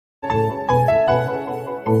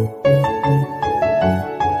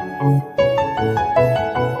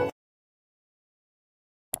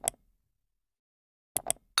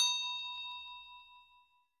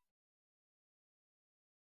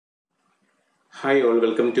Hi all,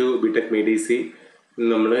 welcome to BTech MEDC.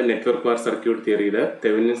 നമ്മൾ network വാർ circuit തിയറിയുടെ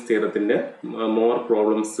Thevenin's തിയറത്തിന്റെ more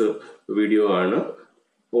problems video ആണ്.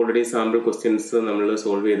 Already sample questions നമ്മൾ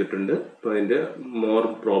solve ചെയ്തിട്ടുണ്ട്. അപ്പോൾ അതിന്റെ മോർ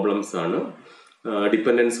പ്രോബ്ലംസ് ആണ്.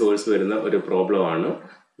 ഡിപെൻഡന്റ് സോഴ്സ് വരുന്ന ഒരു പ്രോബ്ലം ആണ്.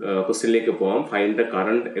 ക്വസ്റ്റ്യനിലേക്ക് പോകാം. Find the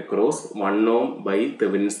current across 1 ohm by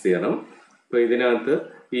Thevenin's theorem. അപ്പോൾ ഇതിനകത്ത്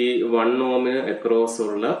ഈ 1 ohmന് അക്രോസ്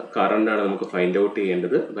ഉള്ള കറണ്ട് ആണ് നമുക്ക് ഫൈൻഡ് ഔട്ട്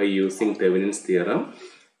ചെയ്യേണ്ടത് ബൈ യൂസിങ് തെവനിൻസ് തിയറം.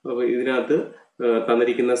 അപ്പോൾ ഇതിനകത്ത്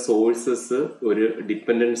തന്നിരിക്കുന്ന സോഴ്സസ് ഒരു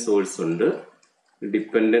ഡിപെൻഡന്റ് സോഴ്സ് ഉണ്ട്.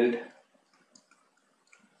 ഡിപെൻഡന്റ്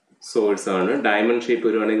സോഴ്സ് ആണ്. ഡയമണ്ട് ഷേപ്പ്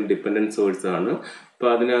വരുവാണെങ്കിൽ ഡിപെൻഡന്റ് സോഴ്സ് ആണ്. അപ്പൊ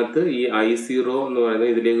അതിനകത്ത് ഈ I0 എന്ന് പറയുന്നത്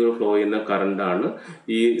ഇതിലേക്ക് ഫ്ലോ ചെയ്യുന്ന കറണ്ട് ആണ്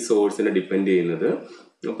ഈ സോഴ്സിനെ ഡിപ്പെൻഡ് ചെയ്യുന്നത്.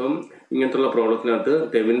 അപ്പം ഇങ്ങനത്തുള്ള പ്രോബ്ലത്തിനകത്ത്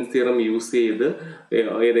തെവനിൻസ് തിയറം യൂസ് ചെയ്ത്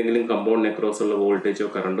ഏതെങ്കിലും കമ്പൗണ്ട് അക്രോസ് ഉള്ള വോൾട്ടേജോ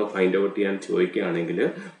കറണ്ടോ ഫൈൻഡ് ഔട്ട് ചെയ്യാൻ ചോദിക്കുകയാണെങ്കിൽ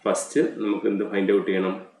ഫസ്റ്റ് നമുക്ക് എന്ത് ഫൈൻഡ് ഔട്ട്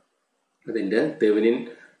ചെയ്യണം? അതിന്റെ Thevenin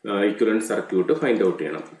equivalent circuit find out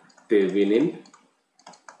ചെയ്യണം. Thevenin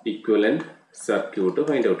equivalent circuit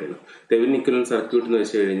find out ചെയ്യണം. തെവനിൻ ഇക്വലന്റ് സർക്യൂട്ട് എന്ന്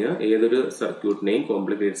വെച്ച് കഴിഞ്ഞാൽ ഏതൊരു സർക്യൂട്ടിനെയും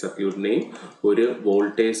കോംപ്ലിക്കേറ്റഡ് സർക്യൂട്ടിനെയും ഒരു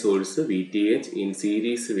voltage source VTH in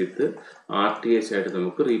series with RTH ആയിട്ട്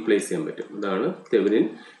നമുക്ക് റീപ്ലേസ് ചെയ്യാൻ പറ്റും. അതാണ് തെവനിൻ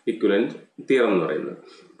ഇക്വലന്റ് തിയറം എന്ന് പറയുന്നത്.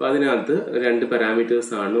 അപ്പൊ അതിനകത്ത് രണ്ട്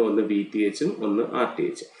പാരാമീറ്റേഴ്സ് ആണ്, ഒന്ന് VTHഉം ഒന്ന്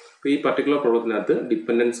RTH. അപ്പൊ ഈ പർട്ടിക്കുലർ പ്രോബ്ലത്തിനകത്ത്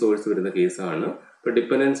ഡിപെൻഡന്റ് സോഴ്സ് വരുന്ന കേസാണ്. ഇപ്പൊ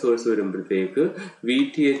ഡിപെൻഡന്റ് സോഴ്സ് വരുമ്പോഴത്തേക്ക്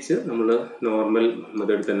VTH നമ്മൾ നോർമൽ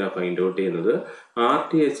മെത്തേഡ് തന്നെ ഫൈൻഡ് ഔട്ട് ചെയ്യുന്നത്.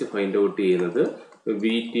 RTH ഫൈൻഡ് ഔട്ട് ചെയ്യുന്നത്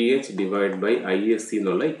VTH ഡിവൈഡ് ബൈ ISC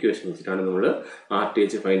എന്നുള്ള ഇക്വേഷൻ വെച്ചിട്ടാണ് നമ്മൾ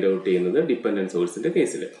RTH ഫൈൻഡ് ഔട്ട് ചെയ്യുന്നത് ഡിപെൻഡന്റ് സോഴ്സിന്റെ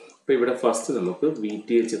കേസിൽ. അപ്പൊ ഇവിടെ ഫസ്റ്റ് നമുക്ക്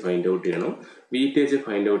VTH ഫൈൻഡ് ഔട്ട് ചെയ്യണം. VTH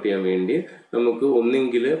ഫൈൻഡ് ഔട്ട് ചെയ്യാൻ വേണ്ടി നമുക്ക്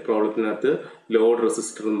ഒന്നെങ്കിൽ പ്രോബ്ലത്തിനകത്ത് ലോഡ്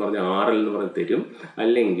റെസിസ്റ്റർ എന്ന് പറഞ്ഞ RL എന്ന് പറഞ്ഞ് തരും,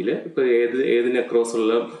 അല്ലെങ്കിൽ ഇപ്പൊ ഏതിന് അക്രോസ്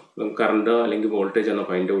ഉള്ള കറണ്ടോ അല്ലെങ്കിൽ വോൾട്ടേജ് ആണോ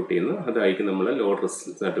ഫൈൻഡ് ഔട്ട് ചെയ്യുന്നത് അതായിരിക്കും നമ്മൾ ലോഡ്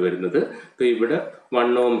റെസിസ്റ്റൻസ് ആയിട്ട് വരുന്നത്. ഇപ്പൊ ഇവിടെ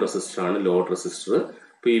 1 ohm റെസിസ്റ്റർ ആണ് ലോഡ് റെസിസ്റ്റർ.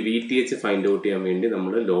 ഇപ്പൊ ഈ VTH ഫൈൻഡ് ഔട്ട് ചെയ്യാൻ വേണ്ടി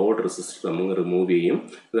നമ്മൾ ലോഡ് റെസിസ്റ്റർ നമ്മൾ റിമൂവ് ചെയ്യും.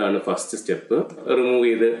 ഇതാണ് ഫസ്റ്റ് സ്റ്റെപ്പ്. റിമൂവ്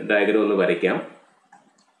ചെയ്ത് ഡയഗ്രം ഒന്ന് വരയ്ക്കാം.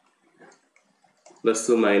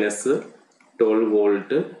 Plus minus 12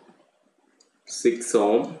 volt, 6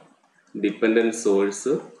 ohm, dependent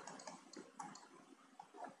source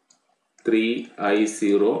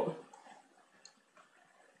 3I0,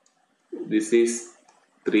 this is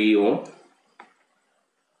 3 ohm.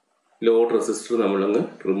 Load resistor നമ്മളങ്ങ്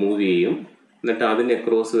റിമൂവ് ചെയ്യും. എന്നിട്ട് അതിന്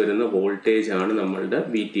അക്രോസ് വരുന്ന വോൾട്ടേജ് ആണ് നമ്മളുടെ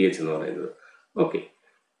VTH എന്ന് പറയുന്നത്. ഓക്കെ,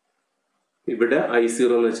 ഇവിടെ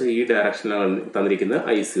I0 എന്ന് വെച്ചാൽ ഈ ഡയറക്ഷനിലാണ് തന്നിരിക്കുന്ന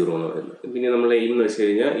I0 എന്ന് പറയുന്നത്. പിന്നെ നമ്മൾ എയിം എന്ന് വെച്ച്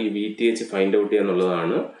കഴിഞ്ഞാൽ ഈ VTH ഫൈൻഡ് ഔട്ട് ചെയ്യുക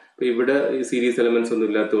എന്നുള്ളതാണ്. അപ്പൊ ഇവിടെ സീരീസ് എലമെന്റ്സ് ഒന്നും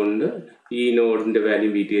ഇല്ലാത്തതുകൊണ്ട് ഈ നോഡിന്റെ വാല്യൂ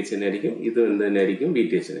VTH തന്നെ ആയിരിക്കും, ഇത് എന്ത് തന്നെ ആയിരിക്കും,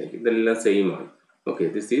 VTH തന്നെ ആയിരിക്കും. ഇതെല്ലാം സെയിം ആണ്. Okay,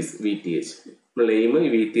 this is VTH. നമ്മൾ എയിം ഈ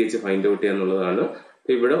VTH ഫൈൻഡ് ഔട്ട് ചെയ്യുക എന്നുള്ളതാണ്.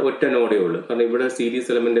 ഇവിടെ ഒറ്റ നോഡേ ഉള്ളൂ. കാരണം ഇവിടെ സീരീസ്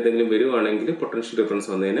എലമെന്റ് എന്തെങ്കിലും വരുവാണെങ്കിൽ പൊട്ടൻഷ്യൽ ഡിഫറൻസ്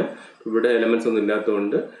വന്നതിന് ഇവിടെ എലമെന്റ്സ് ഒന്നും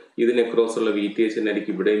ഇല്ലാത്തതുകൊണ്ട് ഇതിന് അക്രോസ് ഉള്ള VTH തന്നെ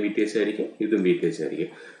ആയിരിക്കും. ഇവിടെയും VTH ആയിരിക്കും, ഇതും VTH ആയിരിക്കും.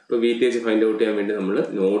 അപ്പൊ VTH ഫൈൻഡ് ഔട്ട് ചെയ്യാൻ വേണ്ടി നമ്മൾ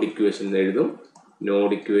നോഡ് ഇക്വേഷൻ എഴുതും.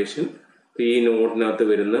 Node equation. ഈ നോഡിനകത്ത്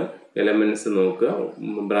വരുന്ന എലമെന്റ്സ് നോക്കുക.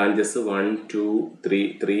 ബ്രാഞ്ചസ് 1, 2,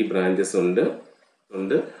 3 ബ്രാഞ്ചസ്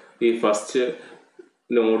ഉണ്ട്. ഈ first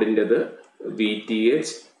നോഡിൻ്റെത്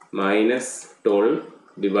VTH minus 12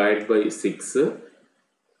 divide by 6.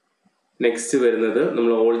 Next വരുന്നത്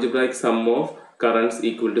നമ്മൾ algebraic some of currents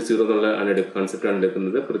equal to 0 എന്നുള്ള കൺസെപ്റ്റ് ആണ്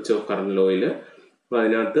എടുക്കുന്നത് കിർച്ചോഫ് കറന്റ് ലോയിൽ. അപ്പൊ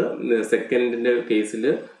അതിനകത്ത് സെക്കൻഡിന്റെ കേസിൽ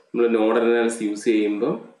നമ്മൾ നോഡൽ അനാലിസിസ് യൂസ്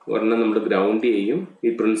ചെയ്യുമ്പോൾ ഒരെണ്ണം നമ്മൾ ഗ്രൗണ്ട് ചെയ്യും. ഈ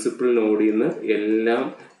പ്രിൻസിപ്പൽ നോഡിൽ നിന്ന് എല്ലാം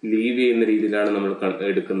ലീവ് ചെയ്യുന്ന രീതിയിലാണ് നമ്മൾ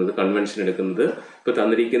എടുക്കുന്നത്, കൺവെൻഷൻ എടുക്കുന്നത്. ഇപ്പൊ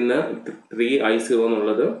തന്നിരിക്കുന്ന 3I0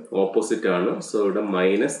 എന്നുള്ളത് ഓപ്പോസിറ്റ് ആണ്. സോ ഇവിടെ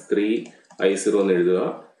മൈനസ് 3I0 എന്ന് എഴുതുക.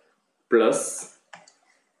 പ്ലസ്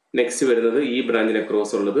നെക്സ്റ്റ് വരുന്നത് ഈ ബ്രാഞ്ചിന്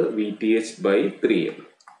അക്രോസ് ഉള്ളത് VTH by 3.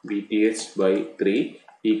 VTH by 3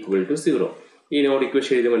 equal to 0. ഈ നോഡ്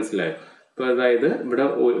ഇക്വേഷൻ എഴുതി മനസ്സിലായോ? അപ്പൊ അതായത് ഇവിടെ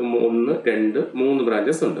 1, 2, 3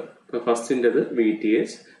 ബ്രാഞ്ചസ് ഉണ്ട്. അപ്പൊ ഫസ്റ്റിൻ്റെത്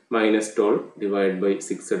VTH മൈനസ് 12 ഡിവൈഡ് ബൈ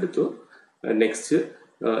 6 എടുത്തു. നെക്സ്റ്റ്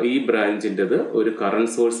ഈ ബ്രാഞ്ചിൻ്റെത് ഒരു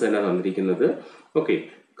കറണ്ട് സോഴ്സ് തന്നെ തന്നിരിക്കുന്നത്. ഓക്കെ,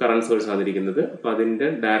 കറണ്ട് സോഴ്സ് തന്നിരിക്കുന്നത്. അപ്പൊ അതിന്റെ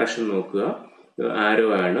ഡയറക്ഷൻ നോക്കുക, ആരോ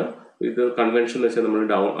ആണ്. ഇത് കൺവെൻഷൻ എന്ന് വെച്ചാൽ നമ്മൾ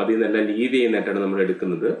ഡൗൺ അതിൽ നിന്നെല്ലാം ലീവ് ചെയ്യുന്നതായിട്ടാണ് നമ്മൾ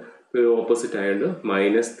എടുക്കുന്നത്. ഓപ്പോസിറ്റ് ആയതുകൊണ്ട്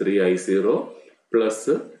മൈനസ് 3I0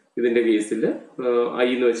 പ്ലസ് ഇതിന്റെ കേസിൽ I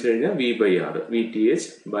എന്ന് വെച്ച് കഴിഞ്ഞാൽ V/R, VTH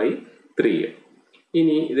ബൈ 3.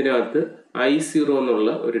 ഇനി ഇതിനകത്ത് I0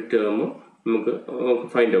 എന്നുള്ള ഒരു ടേം നമുക്ക്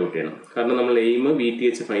ഫൈൻഡ് ഔട്ട് ചെയ്യണം. കാരണം നമ്മൾ എയിം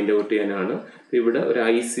VTH ഫൈൻഡ് ഔട്ട് ചെയ്യാനാണ്. ഇവിടെ ഒരു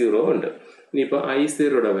I0 ഉണ്ട്. ഇനിയിപ്പോൾ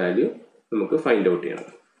I0യുടെ വാല്യൂ നമുക്ക് ഫൈൻഡ് ഔട്ട് ചെയ്യണം.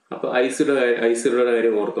 അപ്പൊ I0യുടെ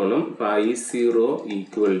കാര്യം ഓർത്തോണം. അപ്പൊ I0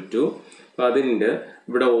 ഈക്വൽ ടു, അപ്പൊ അതിന്റെ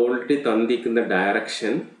ഇവിടെ ഓൾറെഡി തന്നിരിക്കുന്ന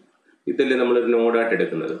ഡയറക്ഷൻ ഇതല്ലേ നമ്മളൊരു നോഡായിട്ട്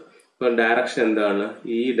എടുക്കുന്നത്. അപ്പോൾ ഡയറക്ഷൻ എന്താണ്?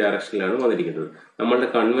 ഈ ഡയറക്ഷനിലാണ് വന്നിരിക്കുന്നത്. നമ്മളുടെ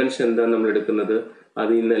കൺവെൻഷൻ എന്താണ് നമ്മൾ എടുക്കുന്നത്?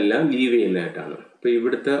 അതിൽ നിന്നെല്ലാം ലീവ് ചെയ്യുന്നതായിട്ടാണ്. അപ്പോൾ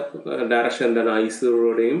ഇവിടുത്തെ ഡയറക്ഷൻ എന്താണ്?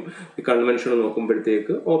 I0യുടെയും ഈ കൺവെൻഷൻ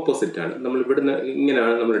നോക്കുമ്പോഴത്തേക്ക് ഓപ്പോസിറ്റ് ആണ്. നമ്മൾ ഇവിടുന്ന്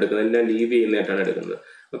ഇങ്ങനെയാണ് നമ്മൾ എടുക്കുന്നത്, എല്ലാം ലീവ് ചെയ്യുന്നതായിട്ടാണ് എടുക്കുന്നത്.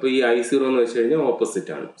 അപ്പോൾ ഈ I0 എന്ന് വെച്ച് കഴിഞ്ഞാൽ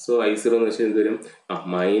ഓപ്പോസിറ്റ് ആണ്. സോ I0 എന്ന് വെച്ച് കഴിഞ്ഞാൽ വരും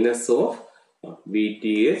minus of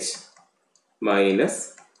VTH minus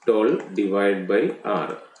 12 divide by R.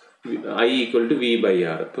 I equal to V by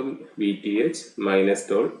R. അപ്പം VTH minus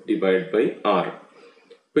 12 divide by R.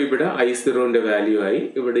 അപ്പോൾ ഇവിടെ I0ന്റെ വാല്യൂ ആയി.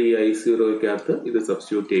 ഇവിടെ ഈ I0ക്കകത്ത് ഇത്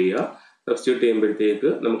സബ്സ്റ്റിറ്റ്യൂട്ട് ചെയ്യുക. സബ്സ്റ്റിറ്റ്യൂട്ട് ചെയ്യുമ്പോഴത്തേക്ക്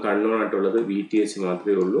നമുക്ക് അൺനോൺ ആയിട്ടുള്ളത് VTH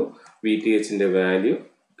മാത്രമേ ഉള്ളൂ. VTHന്റെ വാല്യൂ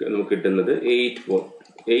നമുക്ക് കിട്ടുന്നത്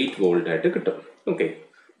 8 വോൾട്ട് ആയിട്ട് കിട്ടും. ഓക്കെ,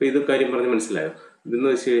 അപ്പോൾ ഇത് കാര്യം പറഞ്ഞ് മനസ്സിലായോ? ഇതെന്ന്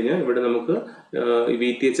വെച്ച് കഴിഞ്ഞാൽ ഇവിടെ നമുക്ക്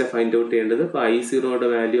VTH ഫൈൻഡ് ഔട്ട് ചെയ്യേണ്ടത്. ഇപ്പോൾ I0യുടെ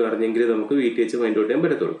വാല്യൂ അറിഞ്ഞെങ്കിൽ നമുക്ക് VTH ഫൈൻഡ് ഔട്ട് ചെയ്യാൻ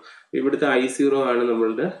പറ്റത്തുള്ളൂ. ഇവിടുത്തെ I0 ആണ്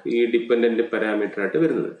നമ്മളുടെ ഈ ഡിപ്പെൻഡന്റ് പാരാമീറ്റർ ആയിട്ട്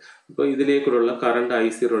വരുന്നത്. അപ്പോൾ ഇതിലേക്കുള്ള കറണ്ട്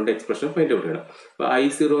I0ന്റെ എക്സ്പ്രഷൻ ഫൈൻഡ് ഔട്ട് ചെയ്യണം. അപ്പോൾ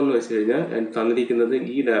I0 എന്ന് വെച്ച് കഴിഞ്ഞാൽ തന്നിരിക്കുന്നത്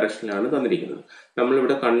ഈ ഡയറക്ഷനിലാണ് തന്നിരിക്കുന്നത്.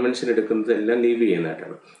 നമ്മളിവിടെ കൺവെൻഷൻ എടുക്കുന്നത് എല്ലാം ലീവ്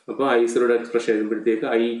ചെയ്യുന്നതായിട്ടാണ്. അപ്പോൾ I0യുടെ expression എഴുതുമ്പോഴത്തേക്ക്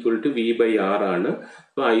I equal to V by R ആണ്.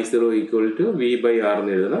 അപ്പോൾ I0 equal to V by R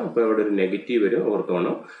എന്ന് എഴുതണം. അപ്പോൾ അവിടെ ഒരു നെഗറ്റീവ് വരും,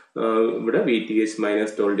 ഓർത്തോണം. ഇവിടെ VTH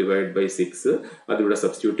മൈനസ് 12 ഡിവൈഡ് ബൈ 6 അതിവിടെ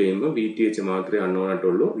സബ്സ്റ്റിറ്റ്യൂട്ട് ചെയ്യുമ്പോൾ VTH മാത്രമേ അൺനോൺ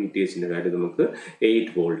ആയിട്ടുള്ളൂ. VTHന്റെ കാര്യം നമുക്ക് 8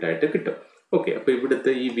 വോൾട്ട് ആയിട്ട് കിട്ടും. ഓക്കെ, അപ്പോൾ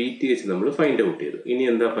ഇവിടുത്തെ ഈ VTH നമ്മൾ ഫൈൻഡ് ഔട്ട് ചെയ്തു. ഇനി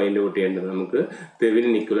എന്താ ഫൈൻഡ് ഔട്ട് ചെയ്യേണ്ടത്? നമുക്ക്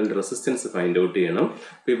Thevenin equivalent resistance find out ചെയ്യണം.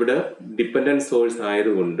 അപ്പോൾ ഇവിടെ ഡിപ്പെൻഡന്റ് സോഴ്സ്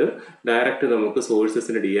ആയതുകൊണ്ട് ഡയറക്റ്റ് നമുക്ക്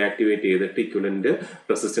സോഴ്സസിനെ ഡീആക്ടിവേറ്റ് ചെയ്തിട്ട് ഇക്വലന്റ്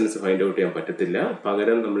റെസിസ്റ്റൻസ് ഫൈൻഡ് ഔട്ട് ചെയ്യാൻ പറ്റത്തില്ല.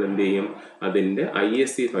 പകരം നമ്മൾ എന്ത് ചെയ്യും? അതിന്റെ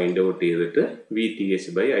ISC ഫൈൻഡ് ഔട്ട് ചെയ്തിട്ട് VTH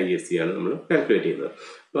ബൈ ISC ആണ് നമ്മൾ കാൽക്കുലേറ്റ് ചെയ്യുന്നത്.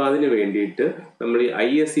 അപ്പോൾ അതിന് വേണ്ടിയിട്ട് നമ്മൾ ഈ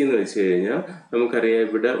ISC എന്ന് വെച്ച് കഴിഞ്ഞാൽ നമുക്കറിയാം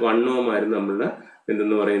ഇവിടെ 1 ohm ആയിരുന്നു നമ്മളുടെ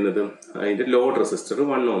എന്തെന്ന് പറയുന്നത്, അതിന്റെ ലോഡ് റെസിസ്റ്റർ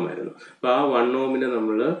 1 ohm ആയിരുന്നു. അപ്പോൾ ആ 1 ohമിനെ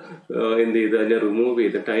നമ്മൾ എന്ത് ചെയ്ത് അതിനെ റിമൂവ്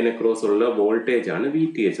ചെയ്തിട്ട് അതിനെ ക്രോസ് ഉള്ള വോൾട്ടേജ് ആണ്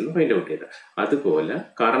VTH എന്ന് ഫൈൻഡ് ഔട്ട് ചെയ്തത്. അതുപോലെ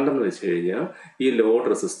കറണ്ട് എന്ന് വെച്ച് കഴിഞ്ഞാൽ ഈ ലോഡ്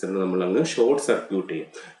റെസിസ്റ്ററിന് നമ്മൾ അങ്ങ് ഷോർട്ട് സർക്യൂട്ട് ചെയ്യും.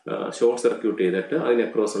 ഷോർട്ട് സർക്യൂട്ട് ചെയ്തിട്ട് അതിനെ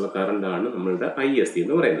ക്രോസ് ഉള്ള കറണ്ട് ആണ് നമ്മളുടെ ISC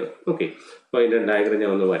എന്ന് പറയുന്നത്. ഓക്കെ, അപ്പോൾ അതിന്റെ ഡയഗ്രം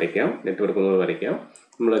ഞാൻ ഒന്ന് വരയ്ക്കാം, നെറ്റ്വർക്ക് ഒന്ന് വരയ്ക്കാം.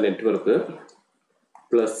 നമ്മൾ നെറ്റ്വർക്ക്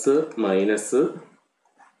പ്ലസ് മൈനസ്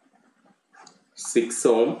 6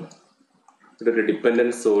 ohm, ഒരു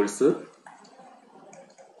dependent source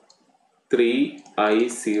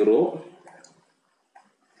 3I0,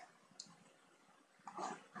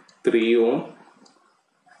 3 ohm,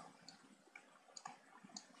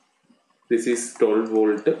 this is 12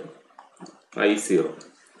 volt I0.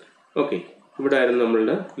 Okay, ഇവിടെ ആയിരുന്നു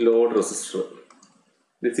നമ്മളുടെ load resistor.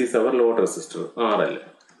 This is our load resistor RL.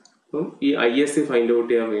 അപ്പം ഈ ISC ഫൈൻഡ് ഔട്ട്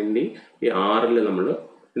ചെയ്യാൻ വേണ്ടി ഈ RL നമ്മൾ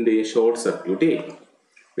എന്ത് ചെയ്യും? ഷോർട്ട് സർക്യൂട്ട് ചെയ്യും.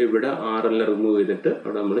 ഇവിടെ RL റിമൂവ് ചെയ്തിട്ട്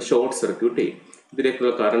അവിടെ നമ്മൾ ഷോർട്ട് സർക്യൂട്ട് ചെയ്യും.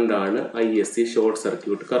 ഇതിലേക്കുള്ള കറണ്ട് ആണ് ISC ഷോർട്ട്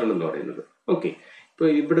സർക്യൂട്ട് കറണ്ട് എന്ന് പറയുന്നത്. ഓക്കെ, ഇപ്പോൾ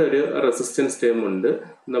ഇവിടെ ഒരു റെസിസ്റ്റൻസ് ടേം ഉണ്ട്.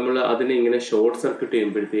 നമ്മൾ അതിനെ ഇങ്ങനെ ഷോർട്ട് സർക്യൂട്ട്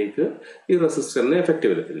ചെയ്യുമ്പോഴത്തേക്ക് ഈ റെസിസ്റ്ററിന്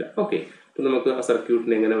എഫക്റ്റ് വരത്തില്ല. ഓക്കെ, അപ്പോൾ നമുക്ക് ആ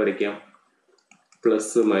സർക്യൂട്ടിനെ എങ്ങനെ വരയ്ക്കാം?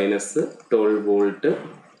 Plus minus 12 volt,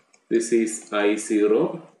 this is I0,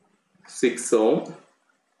 6 ohm,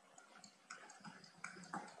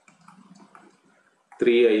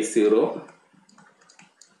 3I0.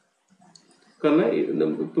 കാരണം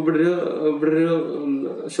ഇവിടെ ഒരു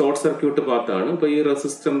ഷോർട്ട് സർക്യൂട്ട് പാത്താണ്. അപ്പോൾ ഈ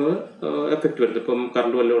റെസിസ്റ്ററിന് എഫക്റ്റ് വരത്തില്ല. ഇപ്പം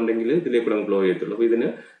കറണ്ട് വല്ലതും ഉണ്ടെങ്കിൽ ഇതിലേക്ക് ഫ്ലോ ചെയ്യത്തുള്ളൂ. അപ്പോൾ ഇതിന്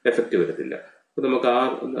എഫക്റ്റ് വരത്തില്ല. അപ്പോൾ നമുക്ക് ആ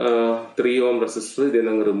 3 ohm റെസിസ്റ്റർ ഇതിൽ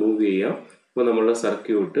നിന്ന് റിമൂവ് ചെയ്യാം. അപ്പോൾ നമ്മളുടെ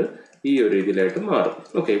സർക്യൂട്ട് ഈ ഒരു രീതിയിലായിട്ട് മാറും.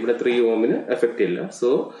 ഓക്കെ, ഇവിടെ 3 ohമിന് എഫക്റ്റ് ഇല്ല. So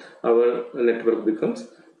our network becomes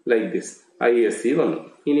like this. ISC വന്നു.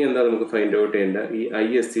 ഇനി എന്താ നമുക്ക് ഫൈൻഡ് ഔട്ട് ചെയ്യേണ്ട? ഈ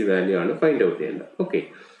ISC വാല്യൂ ആണ് ഫൈൻഡ് ഔട്ട് ചെയ്യേണ്ടത്. ഓക്കെ,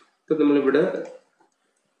 അപ്പോൾ നമ്മളിവിടെ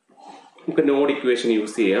നമുക്ക് നോഡ് ഇക്വേഷൻ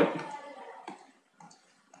യൂസ്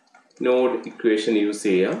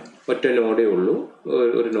ചെയ്യാം. ഒറ്റ നോഡേ ഉള്ളൂ,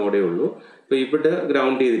 ഒരു നോഡേ ഉള്ളൂ. അപ്പോൾ ഇവിടെ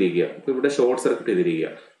ഗ്രൗണ്ട് ചെയ്തിരിക്കുക, അപ്പോൾ ഇവിടെ ഷോർട്ട് സർക്യൂട്ട്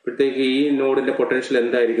ചെയ്തിരിക്കുക. അപ്പോഴത്തേക്ക് ഈ നോഡിന്റെ പൊട്ടൻഷ്യൽ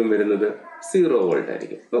എന്തായിരിക്കും വരുന്നത്? 0 വോൾട്ട്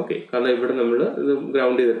ആയിരിക്കും. ഓക്കെ, കാരണം ഇവിടെ നമ്മൾ ഇത്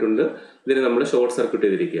ഗ്രൗണ്ട് ചെയ്തിട്ടുണ്ട്, ഇതിന് നമ്മൾ ഷോർട്ട് സർക്യൂട്ട്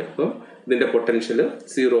ചെയ്തിരിക്കുക. അപ്പം ഇതിന്റെ പൊട്ടൻഷ്യൽ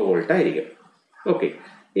 0 വോൾട്ട് ആയിരിക്കും. ഓക്കെ,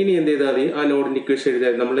 ഇനി എന്ത് ചെയ്താൽ മതി? ആ നോഡിന്റെ ഇക്വേഷൻ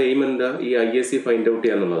എഴുതിയാൽ നമ്മൾ എയിം എന്താ? ഈ ISC ഫൈൻഡ് ഔട്ട്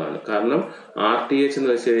ചെയ്യാന്നുള്ളതാണ്. കാരണം RTH എന്ന്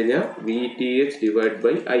വെച്ച് കഴിഞ്ഞാൽ VTH ഡിവൈഡ്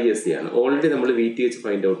ബൈ ISC ആണ്. ഓൾറെഡി നമ്മൾ VTH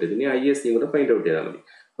ഫൈൻഡ് ഔട്ട് ചെയ്ത് ഇനി ISC കൂടെ ഫൈൻഡ് ഔട്ട് ചെയ്താൽ മതി.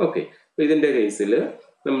 ഓക്കെ, അപ്പോൾ ഇതിന്റെ കേസിൽ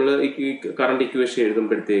നമ്മൾ ഈ കറണ്ട് ഇക്വേഷൻ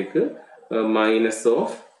എഴുതുമ്പോഴത്തേക്ക് മൈനസ്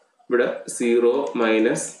ഓഫ് ഇവിടെ 0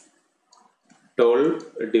 മൈനസ് 12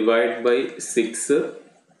 ഡിവൈഡ് ബൈ 6,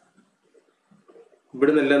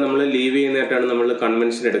 ഇവിടെ നിന്നെല്ലാം നമ്മൾ ലീവ് ചെയ്യുന്നതായിട്ടാണ് നമ്മൾ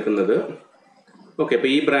കൺവെൻഷൻ എടുക്കുന്നത്. ഓക്കെ, അപ്പോൾ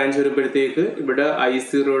ഈ ബ്രാഞ്ച് വരുമ്പോഴത്തേക്ക് ഇവിടെ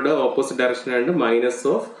I0യുടെ ഓപ്പോസിറ്റ് ഡയറക്ഷൻ ആയിട്ട് minus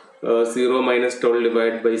of 0 minus 12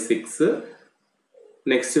 divide by 6.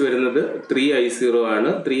 Next വരുന്നത് 3I0 ആണ്.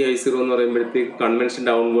 3I0 എന്ന് പറയുമ്പോഴത്തേക്ക് കൺവെൻഷൻ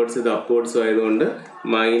ഡൗൺവേർഡ്സ് ഇത് അപ്വേർഡ്സും ആയതുകൊണ്ട്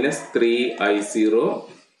മൈനസ് 3I0.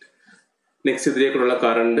 നെക്സ്റ്റ് ഇതിലേക്കുള്ള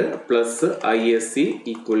current plus ISC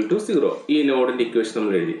equal to 0. ഈ നോഡിന്റെ ഇക്വേഷൻ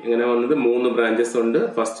നമ്മൾ എഴുതി. എങ്ങനെ വന്നത്? 3 ബ്രാഞ്ചസ് ഉണ്ട്.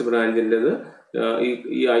 ഫസ്റ്റ് ബ്രാഞ്ചിൻ്റെത്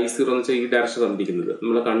ഈ I0 എന്ന് വെച്ചാൽ ഈ ഡയറക്ഷൻ തന്നിരിക്കുന്നത്.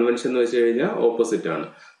 നമ്മളെ കൺവെൻഷൻ എന്ന് വെച്ച് കഴിഞ്ഞാൽ ഓപ്പോസിറ്റ് ആണ്.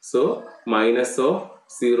 So minus of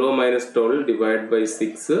 0 minus 12 divide by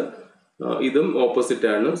 6 ഇതും ഓപ്പോസിറ്റ്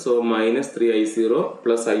ആണ്. So minus 3I0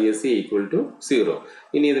 plus ISC equal to 0.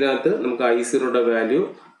 ഇനി ഇതിനകത്ത് നമുക്ക് I0യുടെ വാല്യൂ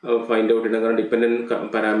ഫൈൻഡ് ഔട്ട് ചെയ്യണം. കാരണം ഡിപ്പെൻഡന്റ്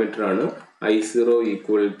പാരാമീറ്റർ ആണ്. I0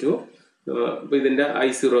 ഈക്വൽ ടു ഇതിന്റെ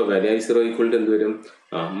I0 വാല്യൂ ഈക്വൽ ടു എന്ത് വരും?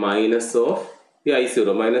 മൈനസ് ഓഫ് ഈ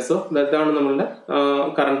I0 മൈനസ് ഓഫ് ഇതാണ് നമ്മളുടെ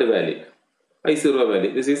current value I0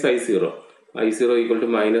 value. This is I0 equal to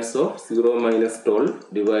minus of 0 minus 12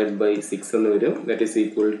 divide by 6 എന്ന് വരും. That is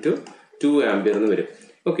equal to 2 ampere എന്ന് വരും.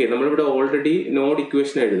 ഓക്കെ, നമ്മളിവിടെ ഓൾറെഡി നോഡ്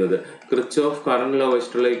ഇക്വേഷൻ എഴുതുന്നത് കിർച്ചോഫ് കറണ്ട് ലോ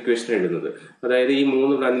വെച്ചിട്ടുള്ള ഇക്വേഷൻ എഴുതുന്നത്, അതായത് ഈ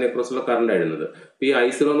 3 ബ്രാഞ്ചിനെ അക്രോസുള്ള കറണ്ട് എഴുതുന്നത്. ഈ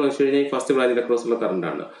I0 എന്ന് വെച്ച് കഴിഞ്ഞാൽ ഈ ഫസ്റ്റ് ബ്രാഞ്ചിനെ അക്രോസുള്ള കറണ്ട്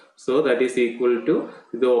ആണ്. So that is equal to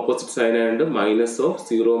ഇത് ഓപ്പോസിറ്റ് സൈൻ ആയതുകൊണ്ട് minus of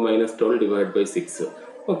 0 minus 12 divide by 6.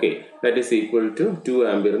 Okay, that is equal to 2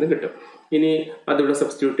 ampere എന്ന് കിട്ടും. ഇനി അതിവിടെ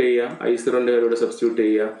സബ്സ്റ്റിറ്റ്യൂട്ട് ചെയ്യുക. I0ന്റെ കാര്യം ഇവിടെ സബ്സ്റ്റിറ്റ്യൂട്ട്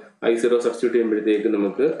ചെയ്യുക. I0 സബ്സ്റ്റിറ്റ്യൂട്ട് ചെയ്യുമ്പോഴത്തേക്ക്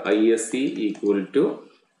നമുക്ക് ISC equal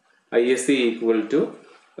to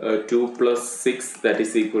 2 plus 6 that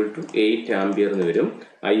is equal to 8 ampere എന്ന് വരും.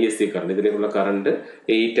 ISC കറണ്ട്, ഇതിലേക്കുള്ള കറണ്ട്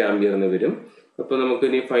 8 ആംപിയർ എന്ന് വരും. അപ്പോൾ നമുക്ക്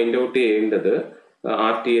ഇനി ഫൈൻഡ് ഔട്ട് ചെയ്യേണ്ടത്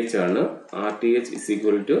RTH ആണ്. RTH is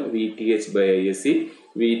equal to VTH by ISC.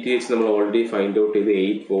 VTH നമ്മൾ ഓൾറെഡി ഫൈൻഡ് ഔട്ട് ചെയ്ത്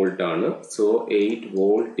 8 വോൾട്ട് ആണ്. So 8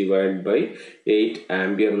 volt divide by 8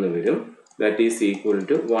 ampere എന്ന് വരും. ദാറ്റ് ഈസ് ഈക്വൽ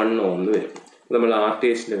ടു 1 ഓം എന്ന് വരും. നമ്മൾ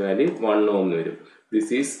RTHന്റെ വാല്യൂ 1 ഓം എന്ന് വരും.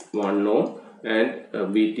 This is 1 ohm and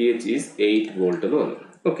VTH is 8 volt എന്ന് വന്നു.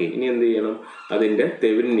 ഓക്കെ, ഇനി എന്ത് ചെയ്യണം? അതിന്റെ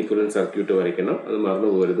തെവെനിൻ ഇക്വിവലന്റ് സർക്യൂട്ട് വരയ്ക്കണം. അത് മറന്നു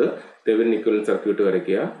പോകരുത്. തെവെനിൻ ഇക്വിവലന്റ് സർക്യൂട്ട്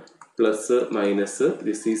വരയ്ക്കുക. Plus minus,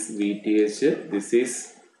 this is VTH, this is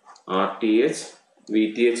RTH.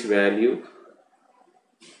 VTH value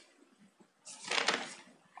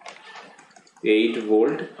 8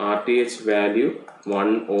 volt, RTH value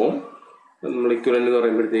 1 ഓം. നമ്മൾ ഇക്വിവലന്റ് എന്ന്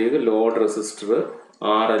പറയുമ്പോഴത്തേക്ക് load resistor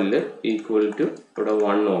RL equal to ഇവിടെ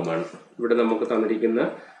 1 ഓം ആണ്. ഇവിടെ നമുക്ക് തന്നിരിക്കുന്ന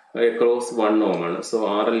അക്രോസ് 1 ഓം ആണ്. സോ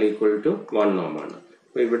RL ഈക്വൽ ടു 1 ഓം ആണ്.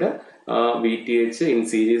 അപ്പോൾ ഇവിടെ VTH in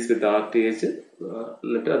series with RTH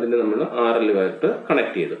എന്നിട്ട് അതിനെ നമ്മൾ RL ആയിട്ട്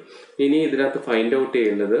കണക്ട് ചെയ്തു. ഇനി ഇതിനകത്ത് ഫൈൻഡ് ഔട്ട്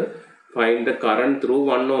ചെയ്യുന്നത് find the current through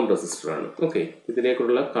 1 ohm resistor ആണ്. ഓക്കെ,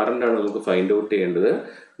 ഇതിലേക്കുള്ള കറണ്ട് ആണ് നമുക്ക് ഫൈൻഡ് ഔട്ട് ചെയ്യേണ്ടത്.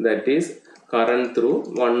 That is current through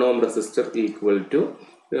 1 ohm resistor equal to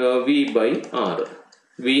V by R.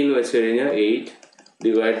 V എന്ന് വെച്ച് കഴിഞ്ഞാൽ 8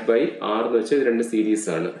 ഡിവൈഡ് ബൈ R എന്ന് വെച്ചാൽ ഇത് രണ്ട് സീരീസ്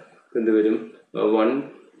ആണ്. എന്ത് വരും? 1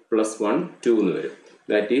 plus 1 2 എന്ന് വരും.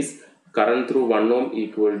 That is current through 1 Om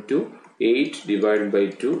equal to 8 divide by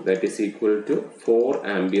 2 that is equal to 4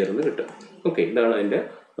 ampere എന്ന് കിട്ടും. ഓക്കെ, ഇതാണ് അതിന്റെ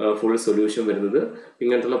ഫുൾ സൊല്യൂഷൻ വരുന്നത്.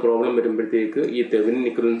 ഇങ്ങനത്തുള്ള പ്രോബ്ലം വരുമ്പോഴത്തേക്ക് ഈ തെവെനിൻ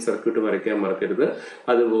ഇക്വിവലന്റ് സർക്യൂട്ട് വരയ്ക്കാൻ മറക്കരുത്.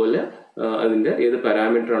 അതുപോലെ അതിന്റെ ഏത്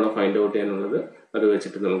പാരാമീറ്റർ ആണോ ഫൈൻഡ് ഔട്ട് ചെയ്യാനുള്ളത് അത്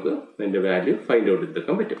വെച്ചിട്ട് നമുക്ക് അതിന്റെ വാല്യൂ ഫൈൻഡ് ഔട്ട്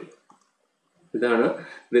ചെയ്തെടുക്കാൻ പറ്റും. ഇതാണ്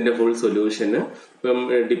ഇതിന്റെ ഫുൾ സൊല്യൂഷന്. ഇപ്പം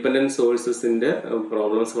ഡിപ്പെൻഡന്റ് സോഴ്സസിന്റെ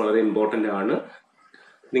പ്രോബ്ലംസ് വളരെ ഇമ്പോർട്ടന്റ് ആണ്.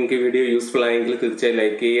 നിങ്ങൾക്ക് ഈ വീഡിയോ യൂസ്ഫുൾ ആയെങ്കിൽ തീർച്ചയായും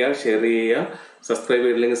ലൈക്ക് ചെയ്യുക, ഷെയർ ചെയ്യുക, സബ്സ്ക്രൈബ്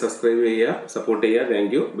ചെയ്തില്ലെങ്കിൽ സബ്സ്ക്രൈബ് ചെയ്യുക, സപ്പോർട്ട് ചെയ്യുക.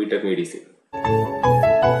 Thank you. BTech medicine.